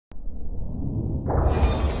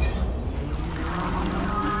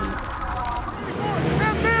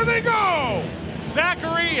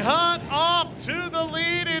to the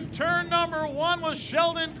lead in turn number 1 was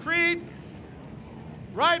Sheldon Creed.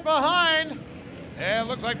 Right behind. And it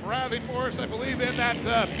looks like Bradley Morris, I believe, in that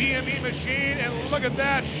BME machine. And look at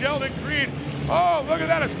that, Sheldon Creed. Oh, look at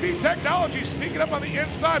that, a Speed Technology sneaking up on the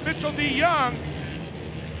inside, Mitchell DeYoung.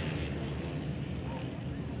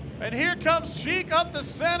 And here comes Cheek up the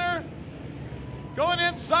center. Going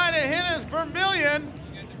inside of him is Vermillion.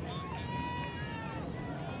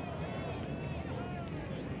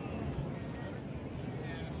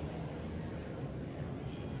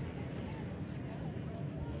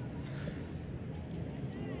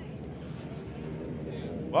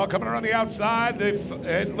 Well, coming around the outside,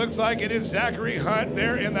 it looks like it is Zachary Hunt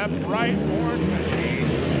there in that bright orange machine.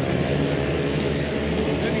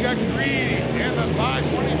 Then you got Creed in the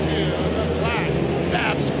 522, the black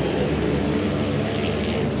Fab School.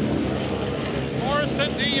 Morris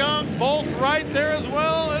and DeYoung both right there as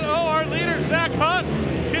well. And oh, our leader, Zach Hunt,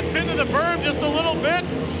 gets into the berm just a little bit.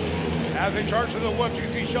 As they charge to the whoops, you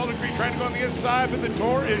can see Sheldon Creed trying to go on the inside, but the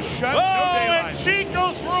door is shut. Oh, no daylight. and Cheek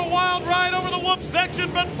goes for a wild ride over the whoop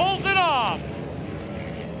section, but pulls it off.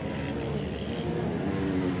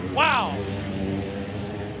 Wow.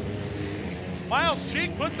 Miles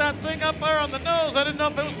Cheek put that thing up there on the nose. I didn't know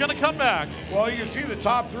if it was going to come back. Well, you can see the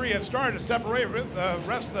top 3 have started to separate the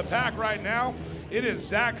rest of the pack right now. It is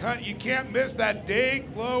Zach Hunt. You can't miss that day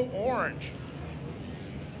glow orange.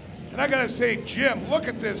 And I gotta say, Jim, look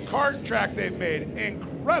at this kart track they've made.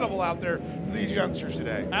 Incredible out there for these youngsters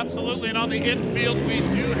today. Absolutely, and on the infield, we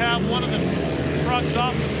do have one of the trucks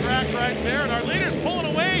off the track right there, and our leader's pulling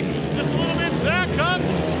away just a little bit. Zach Hunt,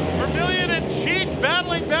 Vermillion, and Cheek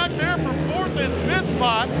battling back there for 4th and 5th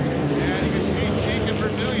spot. And you can see Cheek and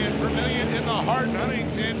Vermillion in the Hart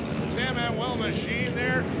Huntington San Manuel machine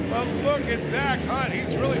there. But look at Zach Hunt,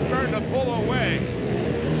 he's really starting to pull away.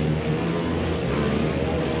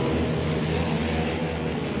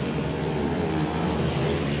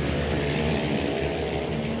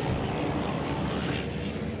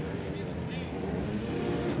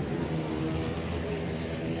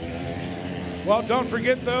 Well, don't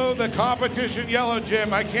forget, though, the competition yellow,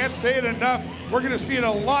 Jim. I can't say it enough. We're going to see it a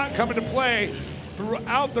lot come into play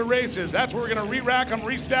throughout the races. That's where we're going to re-rack them,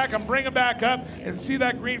 restack them, bring them back up, and see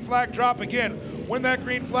that green flag drop again. When that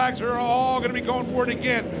green flags are all going to be going for it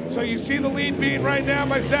again. So you see the lead being right now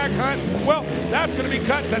by Zach Hunt. Well, that's going to be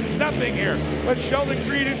cut to nothing here. But Sheldon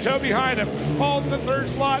Creed in tow behind him. Followed in the 3rd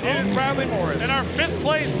slot is Bradley Morris. And our 5th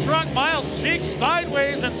place truck, Miles Cheek,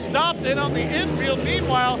 sideways and stopped it on the infield.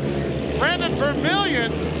 Meanwhile, Brandon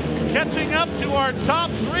Vermillion catching up to our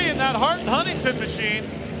top 3 in that Hart Huntington machine.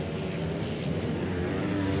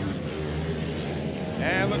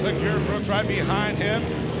 And looks like Jared Brooks right behind him.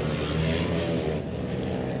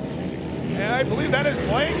 And I believe that is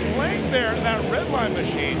Blake there in that red line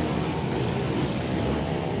machine.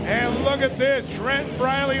 And look at this, Trent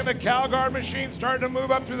Briley in the Calguard machine starting to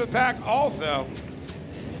move up through the pack also.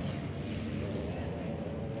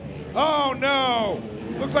 Oh no!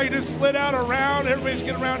 Looks like he just slid out around. Everybody's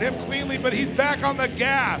getting around him cleanly, but he's back on the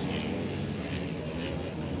gas.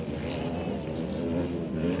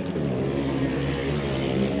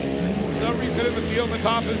 So reset in the field in the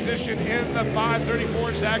top position in the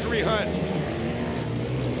 534, Zachary Hunt.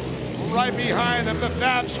 Right behind them, the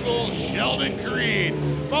Fab School, Sheldon Creed.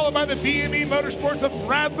 Followed by the BME Motorsports of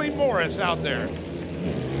Bradley Morris out there.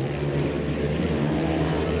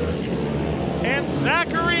 And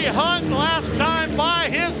Zachary Hunt last time by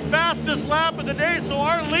his fastest lap of the day. So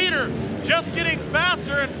our leader just getting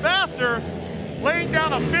faster and faster, laying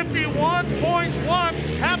down a 51.1,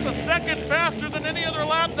 half a second faster than any other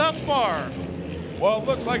lap thus far. Well, it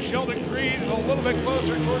looks like Sheldon Creed is a little bit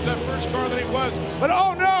closer towards that first car than he was. But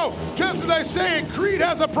oh no, just as I say it, Creed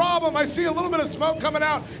has a problem. I see a little bit of smoke coming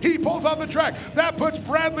out. He pulls off the track. That puts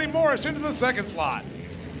Bradley Morris into the 2nd slot.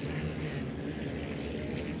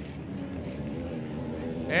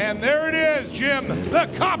 And there it is, Jim. The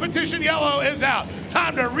competition yellow is out.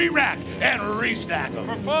 Time to re-rack and restack them.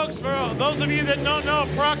 For folks, for those of you that don't know,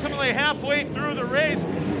 approximately halfway through the race,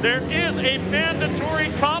 there is a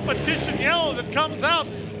mandatory competition yellow that comes out.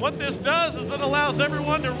 What this does is it allows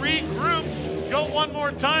everyone to regroup, go one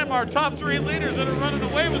more time. Our top 3 leaders that are running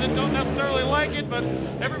away with it don't necessarily like it, but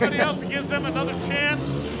everybody else gives them another chance.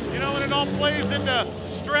 You know, and it all plays into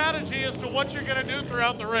strategy as to what you're going to do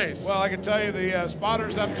throughout the race. Well, I can tell you the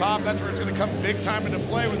spotters up top, that's where it's going to come big time into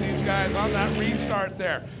play with these guys on that restart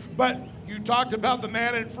there. But you talked about the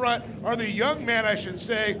man in front, or the young man, I should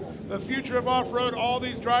say, the future of off-road, all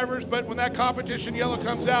these drivers, but when that competition yellow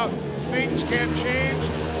comes out, things can change.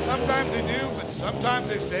 Sometimes they do, but sometimes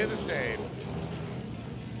they stay the same.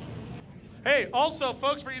 Hey, also,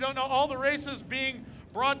 folks, for you don't know, all the races being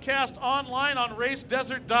broadcast online on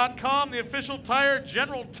racedesert.com, the official tire,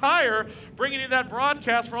 General Tire, bringing you that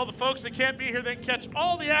broadcast for all the folks that can't be here. They can catch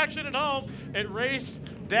all the action at home at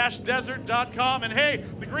race-desert.com. And hey,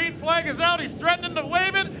 the green flag is out. He's threatening to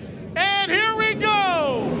wave it. And here we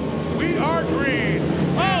go. We are green.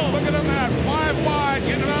 Oh, look at him at 5 wide,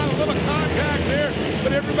 getting out a little contact there,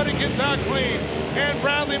 but everybody gets out clean. And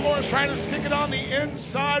Bradley Moore's trying to stick it on the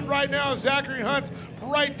inside right now. Zachary Hunt's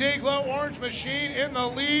bright day glow orange machine in the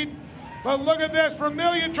lead. But look at this,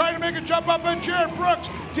 Vermillion trying to make a jump up, but Jared Brooks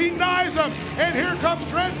denies him. And here comes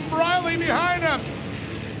Trenton Briley behind him.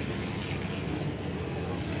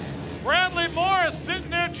 Bradley Moore is sitting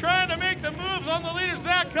there trying to make the moves on the leader,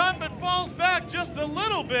 Zach Hunt, but falls back just a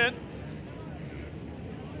little bit.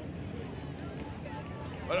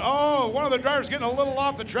 But oh, one of the drivers getting a little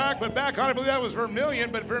off the track, but back on, I believe that was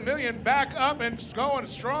Vermillion, but Vermillion back up and going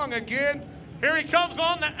strong again. Here he comes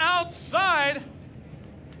on the outside,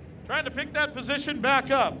 trying to pick that position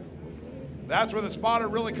back up. That's where the spotter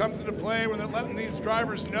really comes into play, where they're letting these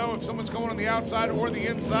drivers know if someone's going on the outside or the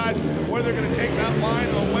inside, where they're going to take that line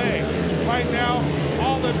away. Right now,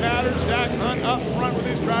 all that matters, Zach Hunt up front with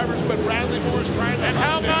his drivers, but Bradley Moore's trying to. And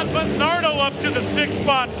how about Busnardo up to the 6th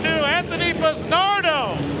spot too? Anthony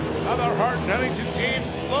Busnardo. Another Hart and Huntington team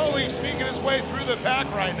slowly sneaking his way through the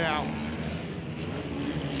pack right now.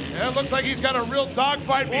 And it looks like he's got a real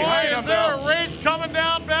dogfight behind him. Boy, is there a race coming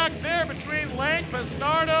down back there between Lank,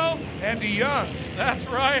 Busnardo, and DeYoung. That's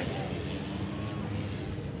right.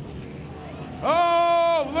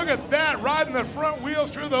 Oh, look at that, riding the front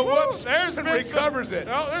wheels through the whoops. There's and been recovers it.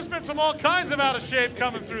 Oh, there's been some all kinds of out of shape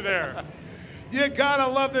coming through there. You gotta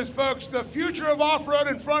love this, folks. The future of off-road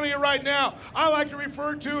in front of you right now, I like to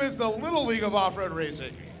refer to as the Little League of off-road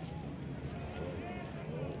racing.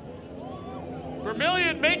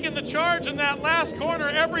 Vermillion making the charge in that last corner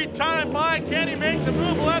every time by. Can he make the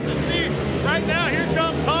move? We'll have to see. Right now, here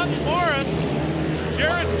comes Hunt Morris,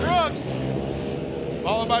 Jared Brooks.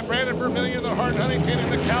 Followed by Brandon Vermillion, the Hart Huntington,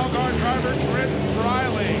 and the Calgar driver, Trenton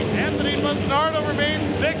Briley. Anthony Busnardo remains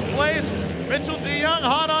 6th place. Mitchell DeYoung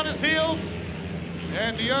hot on his heels.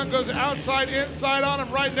 And DeYoung goes outside, inside on him,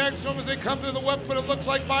 right next to him as they come through the whoops, but it looks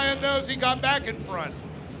like by a nose he got back in front.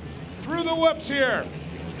 Through the whoops here.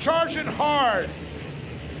 Charging hard.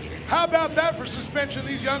 How about that for suspension?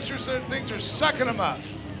 These youngsters, things are sucking them up.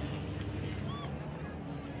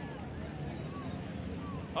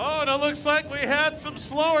 Oh, and it looks like we had some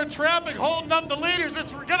slower traffic holding up the leaders.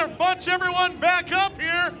 It's gonna bunch everyone back up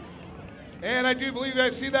here. And I do believe I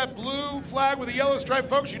see that blue flag with a yellow stripe.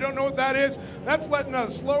 Folks, you don't know what that is? That's letting a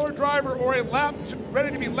slower driver or a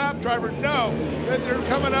ready to be lap driver know that they're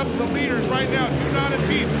coming up the leaders right now. Do not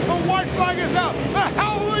impede. The white flag is out. The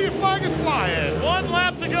hallelujah flag is flying. 1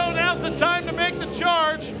 lap to go. Now's the time to make the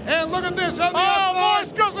charge. And look at this on the outside.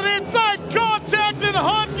 Morris goes to the inside. Contact, and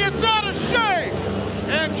Hunt gets out of shape.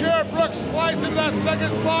 And Jared Brooks slides into that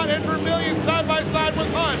 2nd slot, and Vermillion side by side with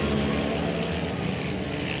Hunt.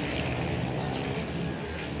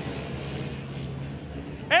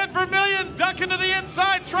 And Vermillion ducking to the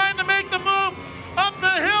inside, trying to make the move up the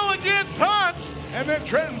hill against Hunt. And then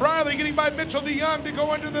Trenton Briley getting by Mitchell DeYoung to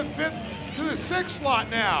go into the 5th to the 6th slot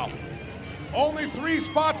now. Only 3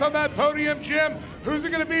 spots on that podium, Jim. Who's it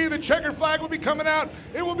going to be? The checkered flag will be coming out.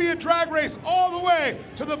 It will be a drag race all the way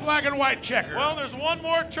to the black and white checker. Well, there's one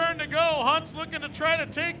more turn to go. Hunt's looking to try to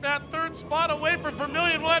take that 3rd spot away from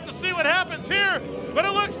Vermillion. We'll have to see what happens here. But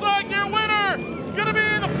it looks like your winner going to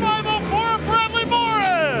be the 504 Bradley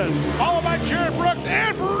Morris. Followed by Jared Brooks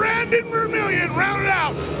and Brandon Vermillion rounded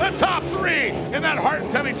out the top 3 in that Hart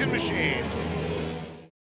and Huntington machine.